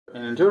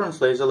In Endurance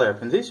Laser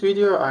Lab. In this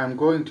video I am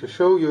going to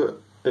show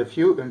you a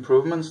few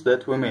improvements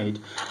that we made.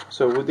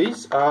 So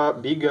these are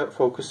bigger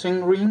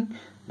focusing ring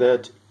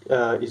that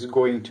is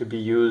going to be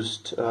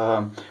used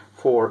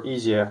for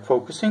easier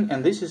focusing,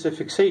 and this is a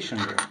fixation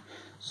ring.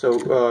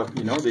 So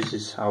this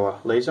is our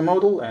laser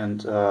model,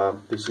 and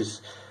this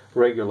is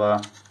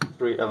regular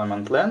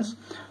 3-element lens.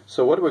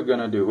 So what we're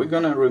gonna do, we're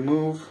gonna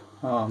remove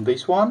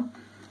this one.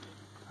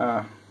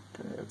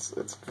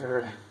 It's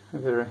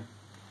very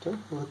tough.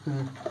 Let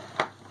me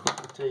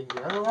take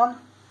the other one.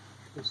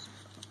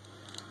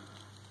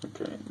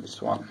 Okay,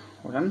 this one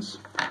lens.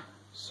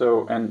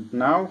 So, and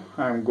now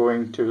I'm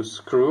going to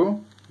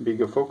screw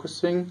bigger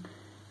focusing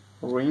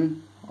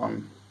ring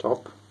on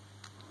top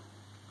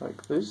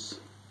like this.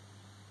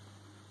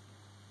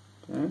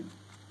 Okay,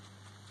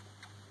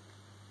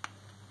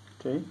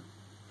 it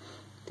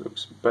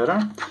looks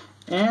better.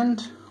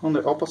 And on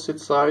the opposite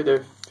side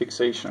a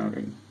fixation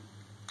ring.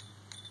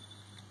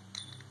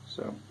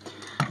 So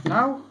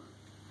now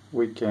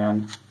we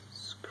can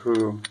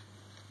screw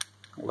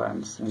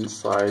lens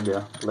inside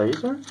the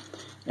laser,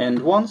 and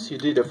once you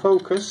did a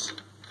focus,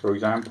 for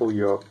example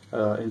you're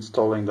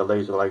installing the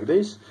laser like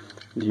this,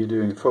 you're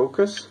doing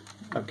focus,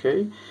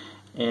 okay,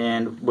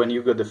 and when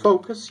you got the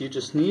focus you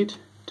just need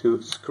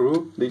to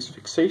screw this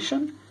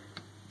fixation,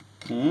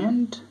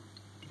 and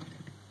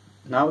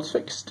now it's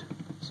fixed.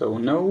 So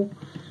no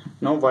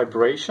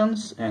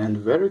vibrations and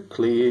very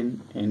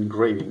clean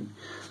engraving.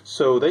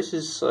 So this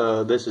is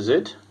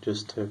it,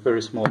 just a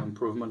very small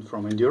improvement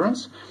from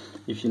Endurance.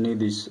 If you need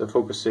this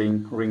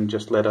focusing ring,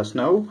 just let us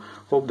know.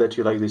 Hope that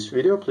you like this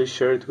video. Please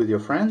share it with your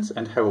friends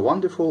and have a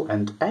wonderful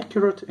and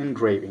accurate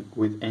engraving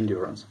with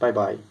Endurance. Bye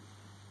bye.